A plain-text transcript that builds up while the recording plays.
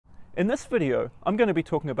In this video, I'm going to be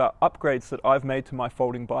talking about upgrades that I've made to my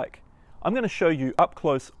folding bike. I'm going to show you up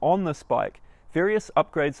close on this bike various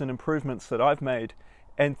upgrades and improvements that I've made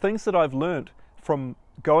and things that I've learned from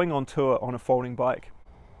going on tour on a folding bike.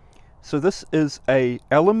 So this is a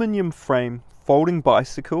aluminium frame folding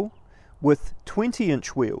bicycle with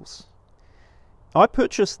 20-inch wheels. I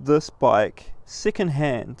purchased this bike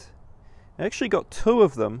secondhand. I actually got two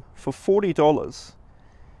of them for $40.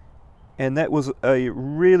 And that was a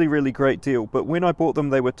really great deal. But when I bought them,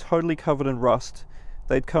 they were totally covered in rust.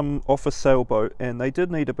 They'd come off a sailboat and they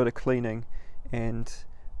did need a bit of cleaning and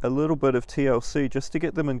a little bit of TLC just to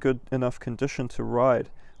get them in good enough condition to ride.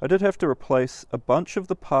 I did have to replace a bunch of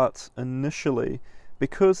the parts initially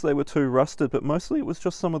because they were too rusted, but mostly it was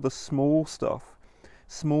just some of the small stuff,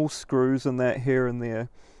 small screws and that here and there.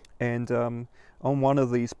 And on one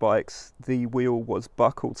of these bikes the wheel was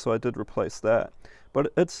buckled, so I did replace that.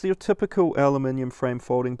 But it's your typical aluminium frame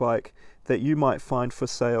folding bike that you might find for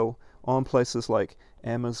sale on places like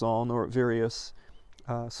Amazon or at various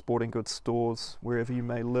sporting goods stores, wherever you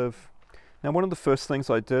may live. Now, one of the first things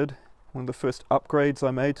I did, one of the first upgrades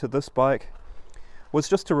I made to this bike was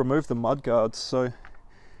just to remove the mud guards. So,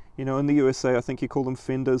 you know, in the USA I think you call them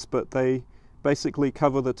fenders, but they basically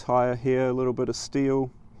cover the tire here, a little bit of steel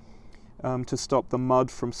to stop the mud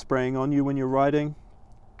from spraying on you when you're riding.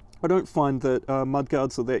 I don't find that mud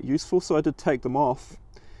guards are that useful, so I did take them off.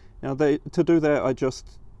 Now to do that I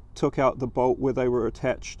just took out the bolt where they were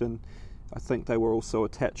attached, and I think they were also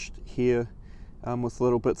attached here with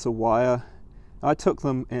little bits of wire. I took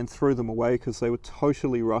them and threw them away because they were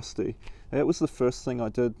totally rusty. That was the first thing I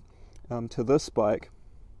did to this bike.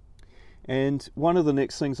 And one of the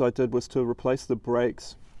next things I did was to replace the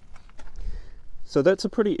brakes. So that's a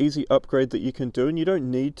pretty easy upgrade that you can do, and you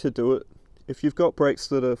don't need to do it. If you've got brakes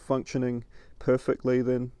that are functioning perfectly,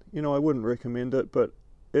 then, you know, I wouldn't recommend it. But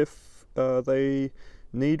if they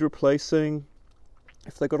need replacing,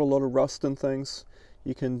 if they got a lot of rust and things,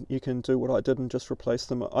 you can do what I did and just replace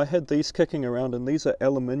them. I had these kicking around, and these are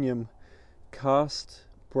aluminium cast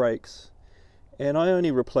brakes, and I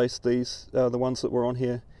only replaced these, the ones that were on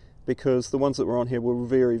here, because the ones that were on here were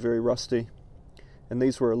very rusty, and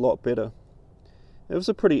these were a lot better. It was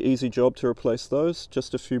a pretty easy job to replace those,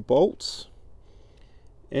 just a few bolts,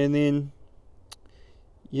 and then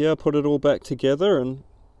yeah, put it all back together. And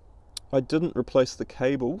I didn't replace the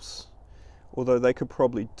cables, although they could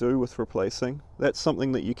probably do with replacing. That's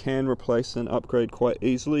something that you can replace and upgrade quite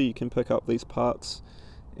easily. You can pick up these parts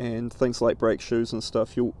and things like brake shoes and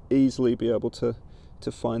stuff. You'll easily be able to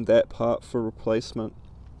find that part for replacement.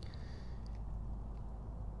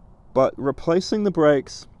 But replacing the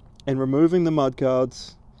brakes and removing the mud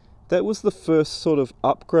guards, that was the first sort of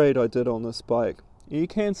upgrade I did on this bike. You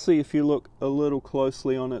can see, if you look a little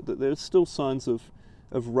closely on it, that there's still signs of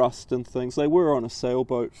rust and things. They were on a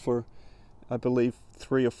sailboat for, I believe,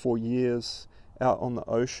 3 or 4 years out on the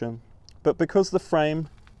ocean. But because the frame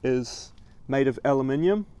is made of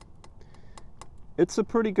aluminium, it's a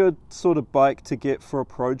pretty good sort of bike to get for a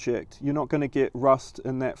project. You're not going to get rust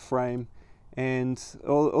in that frame. And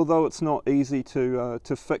although it's not easy to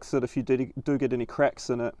fix it if you do get any cracks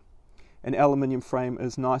in it, an aluminium frame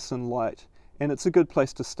is nice and light, and it's a good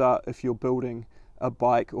place to start if you're building a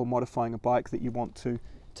bike or modifying a bike that you want to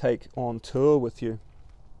take on tour with you.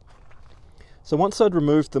 So once I'd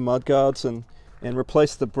removed the mud guards and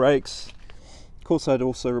replaced the brakes, of course I'd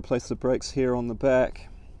also replaced the brakes here on the back.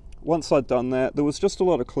 Once I'd done that, there was just a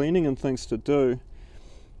lot of cleaning and things to do,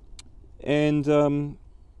 and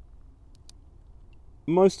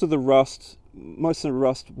most of the rust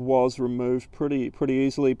was removed pretty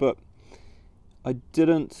easily. But I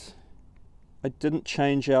didn't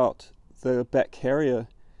change out the back carrier.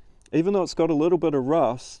 Even though it's got a little bit of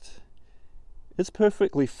rust, it's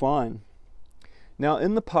perfectly fine. Now,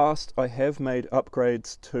 in the past I have made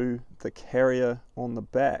upgrades to the carrier on the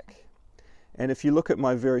back, and if you look at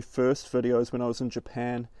my very first videos when I was in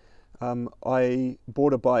Japan, I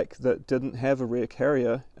bought a bike that didn't have a rear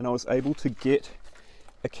carrier, and I was able to get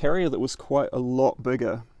a carrier that was quite a lot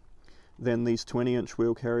bigger than these 20-inch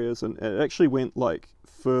wheel carriers, and it actually went like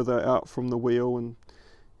further out from the wheel, and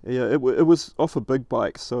yeah, it was off a big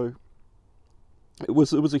bike, so it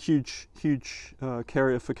was a huge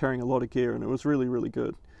carrier for carrying a lot of gear, and it was really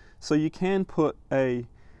good. So you can put a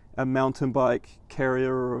mountain bike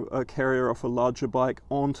carrier or a carrier off a larger bike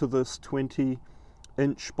onto this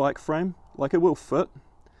 20-inch bike frame. Like, it will fit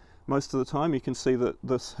most of the time. You can see that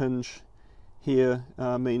this hinge here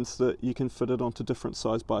means that you can fit it onto different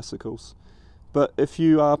size bicycles. But if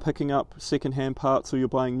you are picking up second-hand parts, or you're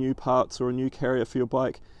buying new parts or a new carrier for your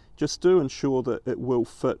bike, just do ensure that it will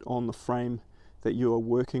fit on the frame that you are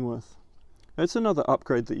working with. It's another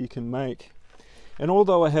upgrade that you can make. And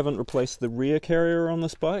although I haven't replaced the rear carrier on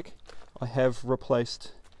this bike, I have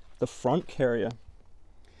replaced the front carrier.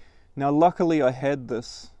 Now luckily I had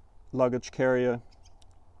this luggage carrier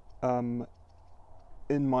in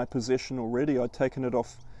my possession already. I'd taken it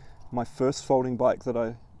off my first folding bike that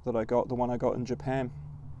I got, the one I got in Japan.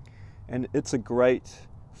 And it's a great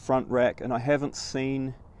front rack, and I haven't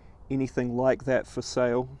seen anything like that for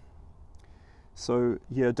sale. So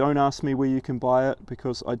yeah, don't ask me where you can buy it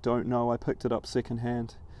because I don't know. I picked it up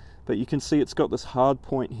secondhand. But you can see it's got this hard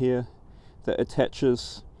point here that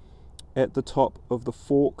attaches at the top of the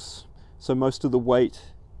forks. So most of the weight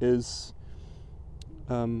is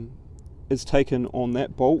taken on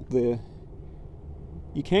that bolt there.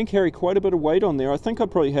 You can carry quite a bit of weight on there. I think I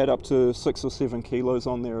probably had up to 6 or 7 kilos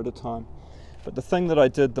on there at a time. But the thing that I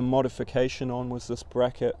did the modification on was this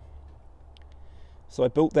bracket. So I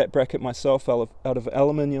built that bracket myself out of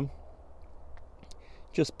aluminium,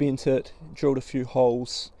 just bent it, drilled a few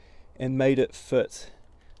holes and made it fit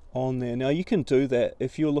on there. Now you can do that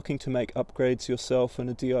if you're looking to make upgrades yourself in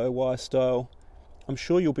a DIY style. I'm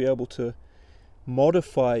sure you'll be able to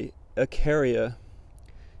modify a carrier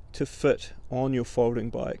to fit on your folding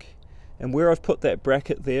bike. And where I've put that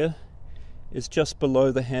bracket there is just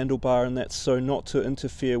below the handlebar, and that's so not to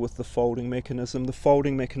interfere with the folding mechanism. The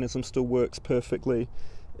folding mechanism still works perfectly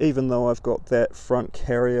even though I've got that front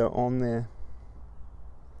carrier on there.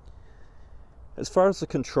 As far as the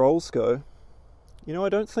controls go, you know, I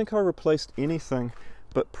don't think I replaced anything,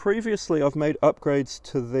 but previously I've made upgrades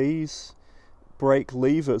to these brake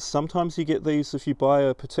levers. Sometimes you get these if you buy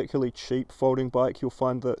a particularly cheap folding bike. You'll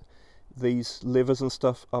find that these levers and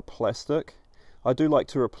stuff are plastic. I do like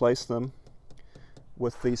to replace them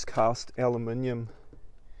with these cast aluminium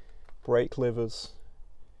brake levers.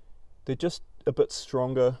 They're just a bit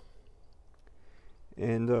stronger,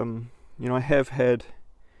 and you know, I have had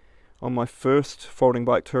on my first folding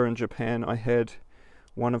bike tour in Japan, I had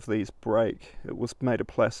one of these break. It was made of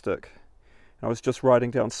plastic. I was just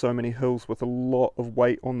riding down so many hills with a lot of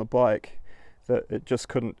weight on the bike that it just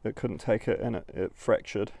couldn't take it, and it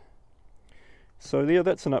fractured. So yeah,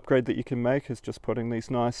 that's an upgrade that you can make, is just putting these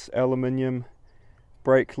nice aluminium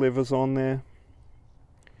brake levers on there.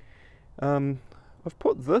 I've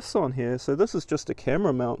put this on here, so this is just a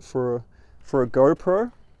camera mount for a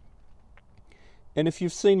GoPro. And if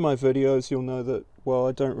you've seen my videos, you'll know that, well,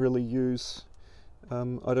 I don't really use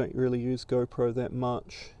GoPro that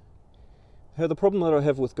much. The problem that I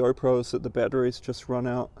have with GoPro is that the batteries just run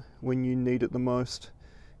out when you need it the most.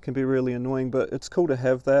 It can be really annoying, but it's cool to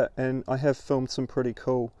have that, and I have filmed some pretty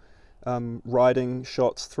cool riding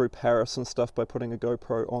shots through Paris and stuff by putting a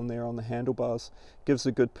GoPro on there on the handlebars. Gives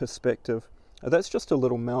a good perspective. That's just a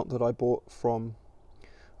little mount that I bought from,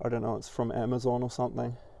 I don't know, it's from Amazon or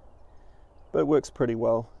something, but it works pretty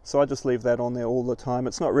well. So I just leave that on there all the time.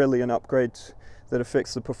 It's not really an upgrade that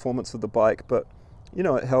affects the performance of the bike, but you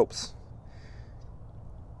know, it helps.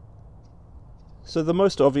 So the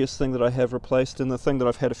most obvious thing that I have replaced, and the thing that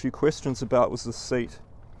I've had a few questions about, was the seat.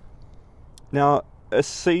 Now, a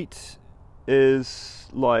seat is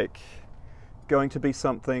like going to be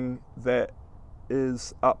something that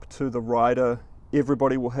is up to the rider.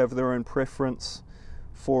 Everybody will have their own preference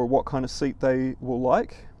for what kind of seat they will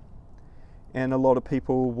like, and a lot of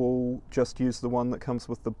people will just use the one that comes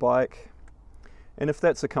with the bike. And if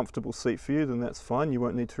that's a comfortable seat for you, then that's fine. You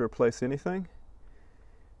won't need to replace anything.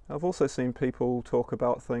 I've also seen people talk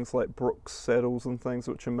about things like Brooks saddles and things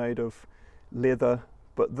which are made of leather,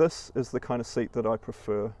 but this is the kind of seat that I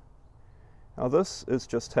prefer. Now this is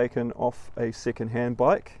just taken off a second-hand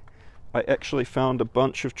bike. I actually found a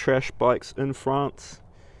bunch of trash bikes in France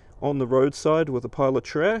on the roadside with a pile of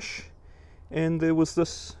trash, and there was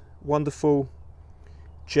this wonderful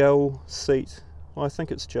gel seat. Well, I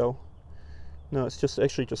think it's gel. No, it's just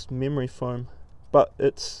actually just memory foam, but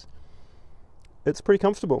it's pretty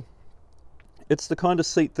comfortable. It's the kind of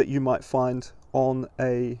seat that you might find on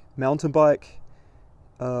a mountain bike,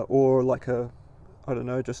 or like a, I don't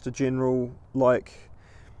know, just a general like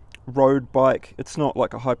road bike. It's not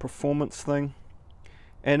like a high performance thing,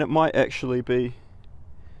 and it might actually be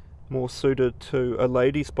more suited to a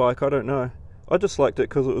lady's bike. I don't know. I just liked it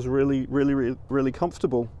because it was really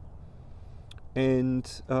comfortable, and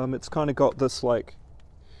it's kind of got this like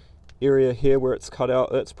area here where it's cut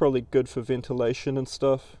out. That's probably good for ventilation and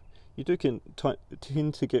stuff. You do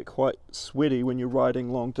tend to get quite sweaty when you're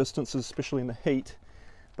riding long distances, especially in the heat.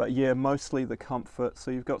 But yeah, mostly the comfort. So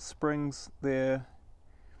you've got springs there.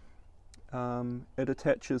 It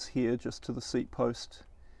attaches here just to the seat post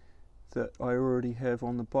that I already have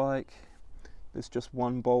on the bike. there's just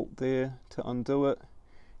one bolt there to undo it,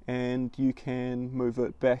 and you can move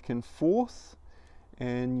it back and forth,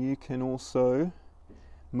 and you can also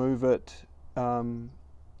move it,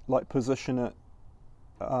 like position it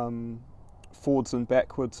forwards and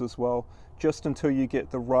backwards as well, just until you get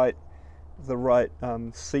the right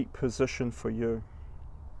seat position for you.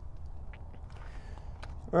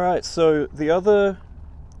 Alright, so the other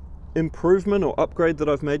improvement or upgrade that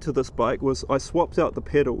I've made to this bike was I swapped out the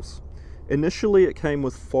pedals. Initially it came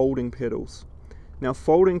with folding pedals. Now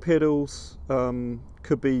folding pedals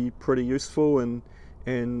could be pretty useful, and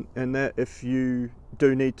that if you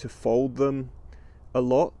do need to fold them a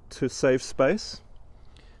lot to save space.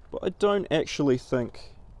 But I don't actually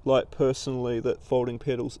think, like personally, that folding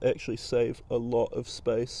pedals actually save a lot of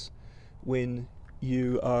space when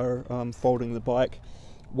you are folding the bike.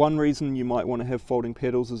 One reason you might want to have folding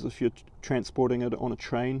pedals is if you're transporting it on a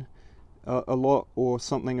train a lot, or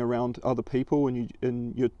something around other people,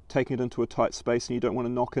 and you're taking it into a tight space and you don't want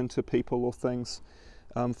to knock into people or things.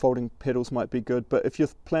 Folding pedals might be good, but if you're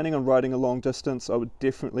planning on riding a long distance, I would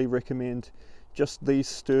definitely recommend just these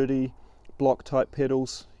sturdy block type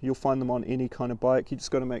pedals. You'll find them on any kind of bike. You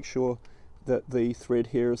just got to make sure that the thread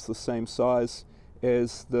here is the same size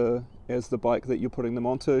as the bike that you're putting them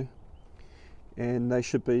onto, and they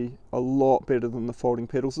should be a lot better than the folding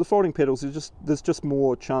pedals. The folding pedals there's just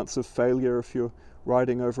more chance of failure if you're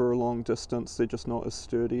riding over a long distance. They're just not as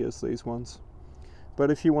sturdy as these ones. But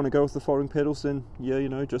if you want to go with the folding pedals, then yeah, you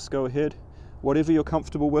know, just go ahead. Whatever you're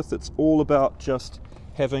comfortable with. It's all about just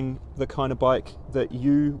having the kind of bike that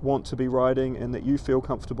you want to be riding and that you feel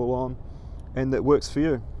comfortable on and that works for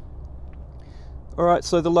you. Alright,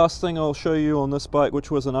 so the last thing I'll show you on this bike,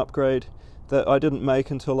 which was an upgrade that I didn't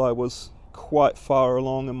make until I was quite far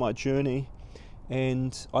along in my journey,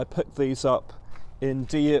 and I picked these up in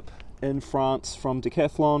Dieppe in France from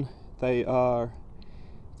Decathlon. They are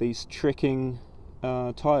these trekking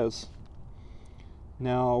tyres.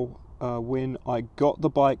 Now when I got the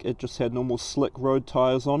bike, it just had normal slick road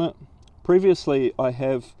tyres on it. Previously I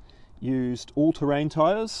have used all-terrain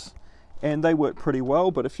tyres and they work pretty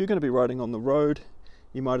well, but if you're going to be riding on the road,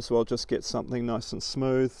 you might as well just get something nice and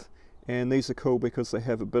smooth. And these are cool because they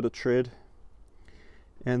have a bit of tread,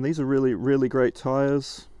 and these are really great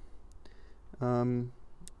tyres. And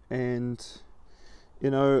you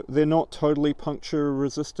know, they're not totally puncture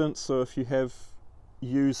resistant, so if you have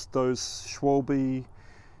used those Schwalbe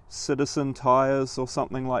Citizen tyres or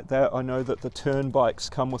something like that, I know that the Turn bikes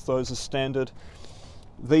come with those as standard.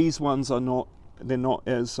 These ones are not, they're not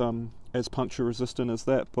as puncture resistant as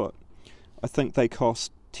that, but I think they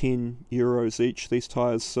cost €10 each, these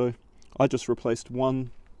tyres, so I just replaced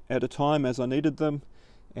one at a time as I needed them,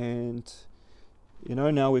 and you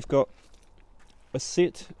know, now we've got a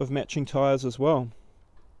set of matching tyres as well.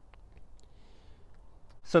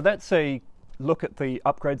 So that's a look at the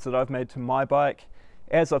upgrades that I've made to my bike.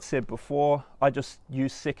 As I've said before, I just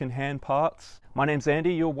use second-hand parts. My name's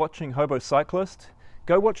Andy, you're watching Hobo Cyclist.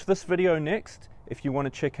 Go watch this video next if you want to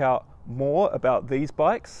check out more about these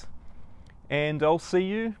bikes, and I'll see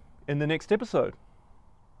you in the next episode.